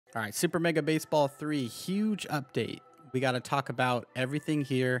All right, Super Mega Baseball 3, huge update. We got to talk about everything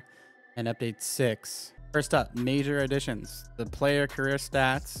here in update 6. First up, major additions. The player career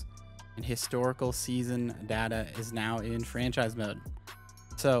stats and historical season data is now in franchise mode.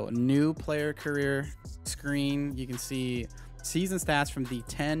 So new player career screen, you can see season stats from the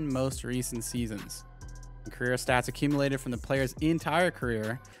 10 most recent seasons. And career stats accumulated from the player's entire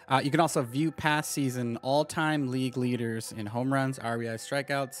career. You can also view past season all-time league leaders in home runs, RBI,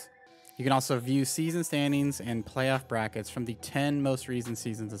 strikeouts. You can also view season standings and playoff brackets from the 10 most recent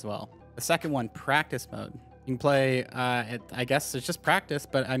seasons as well. The second one, practice mode. You can play, I guess it's just practice,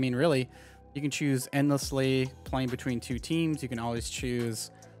 but I mean, really, you can choose endlessly playing between two teams. You can always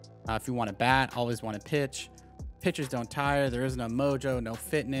choose if you want to bat, always want to pitch. Pitchers don't tire. There is no mojo, no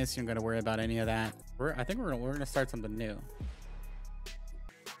fitness. You don't got to worry about any of that. I think we're gonna start something new.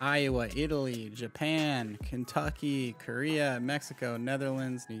 Iowa, Italy, Japan, Kentucky, Korea, Mexico,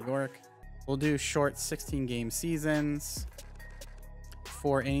 Netherlands, New York. We'll do short 16-game seasons,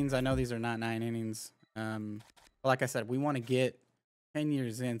 4 innings. I know these are not 9 innings. But like I said, we want to get 10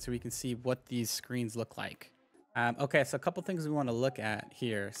 years in so we can see what these screens look like. Okay, so a couple things we want to look at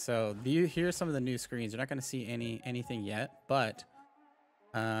here. So here's some of the new screens. You're not going to see anything yet, but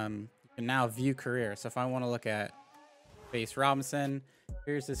you can now view career. So if I want to look at Base Robinson,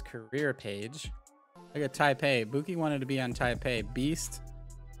 here's his career page. Look at Taipei. Buki wanted to be on Taipei. Beast,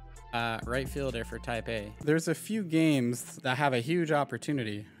 right fielder for Taipei. There's a few games that have a huge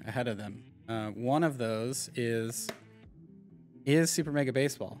opportunity ahead of them. One of those is Super Mega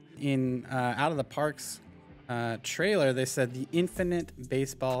Baseball. In Out of the Park's trailer, they said the Infinite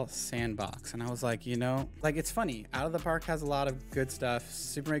Baseball Sandbox, and I was like, you know, like, it's funny. Out of the Park has a lot of good stuff.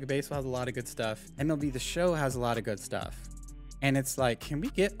 Super Mega Baseball has a lot of good stuff. MLB The Show has a lot of good stuff. And it's like, can we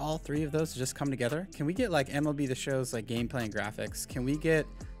get all 3 of those to just come together? Can we get like MLB The Show's like gameplay and graphics? Can we get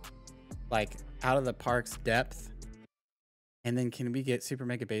like Out of the Park's depth? And then can we get Super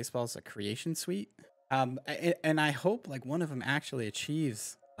Mega Baseball's like creation suite? And I hope like one of them actually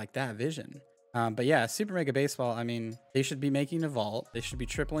achieves like that vision. But yeah, Super Mega Baseball, I mean, they should be making a vault. They should be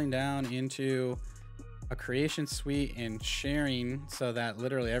tripling down into a creation suite and sharing so that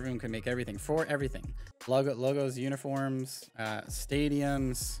literally everyone can make everything for everything. Logos, uniforms,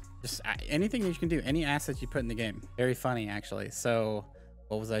 stadiums, just anything that you can do, any assets you put in the game. Very funny, actually. So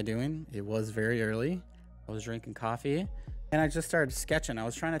what was I doing? It was very early. I was drinking coffee and I just started sketching. I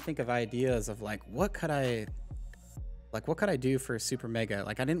was trying to think of ideas of like, what could I do for Super Mega?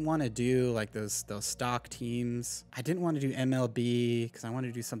 Like, I didn't want to do like those stock teams. I didn't want to do MLB because I wanted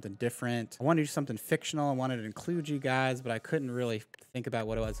to do something different. I wanted to do something fictional. I wanted to include you guys, but I couldn't really think about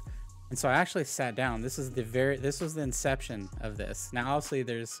what it was. And so I actually sat down. This was the inception of this. Now, obviously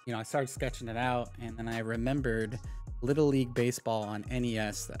there's, you know, I started sketching it out and then I remembered Little League Baseball on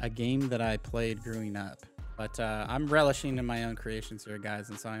NES, a game that I played growing up. But I'm relishing in my own creations here, guys.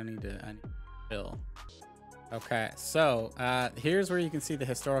 And so I need to chill. Okay, so here's where you can see the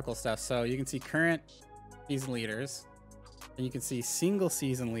historical stuff. So you can see current season leaders, and you can see single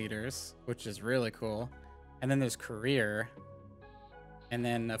season leaders, which is really cool. And then there's career. And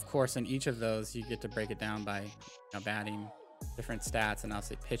then of course in each of those you get to break it down by, you know, batting, different stats, and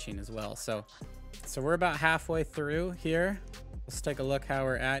obviously pitching as well. So we're about halfway through here. Let's take a look how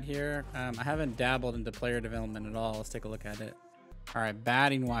we're at here. I haven't dabbled into player development at all. Let's take a look at it. All right,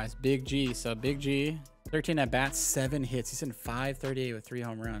 batting wise, Big G. So Big G, 13 at bats, 7 hits. He's in 538 with 3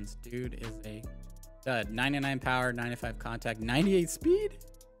 home runs. Dude is a stud. 99 power, 95 contact, 98 speed.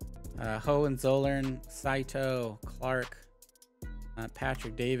 Hohenzollern, Saito, Clark,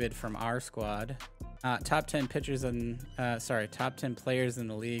 Patrick David from our squad. Top 10 pitchers and top 10 players in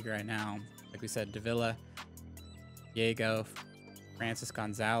the league right now. Like we said, Davila, Diego, Francis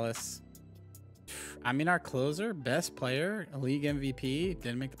Gonzalez. I mean, our closer, best player, league MVP,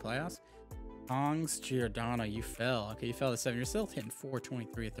 didn't make the playoffs. Tongs, Giordano, you fell. Okay, you fell to 7. You're still hitting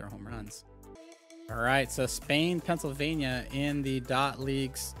 423 with their home runs. All right, so Spain, Pennsylvania in the Dot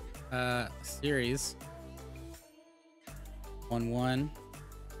Leagues series. 1-1.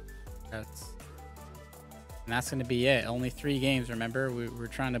 That's going to be it. Only 3 games, remember? We're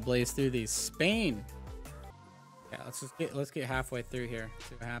trying to blaze through these. Spain. Yeah, let's get halfway through here.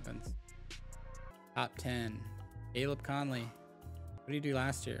 See what happens. Top 10. Caleb Conley. What did he do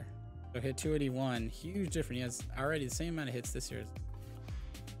last year? So hit 281. Huge difference. He has already the same amount of hits this year.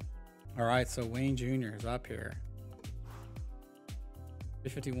 All right, so Wayne Jr. is up here.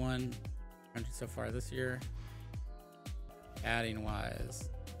 351. 100 so far this year. Batting wise.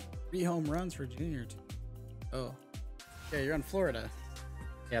 3 home runs for Junior. Oh. Yeah, you're on Florida.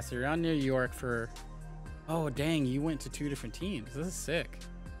 Yeah, so you're on New York for... Oh, dang, you went to 2 different teams. This is sick.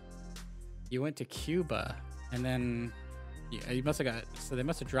 You went to Cuba, and then you must have got, so they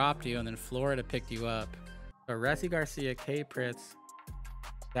must have dropped you, and then Florida picked you up. So Resi Garcia, K Pritz,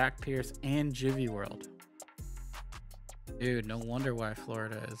 Zach Pierce, and Jivy World. Dude, no wonder why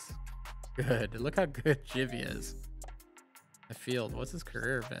Florida is good. Look how good Jivy is. The field, what's his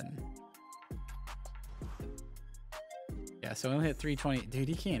career been? Yeah, so he only hit 320. Dude,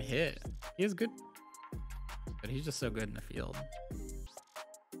 he can't hit. He is good, but he's just so good in the field.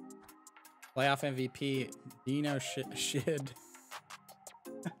 Playoff MVP, Dino Shid.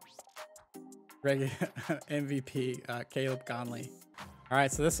 MVP, Caleb Conley. All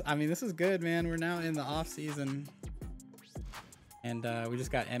right, so this is good, man. We're now in the off season, and we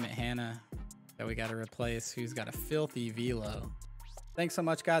just got Emmett Hanna that we got to replace, who's got a filthy velo. Thanks so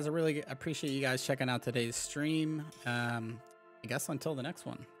much, guys. I really appreciate you guys checking out today's stream. I guess until the next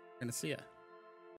one, we're gonna see ya.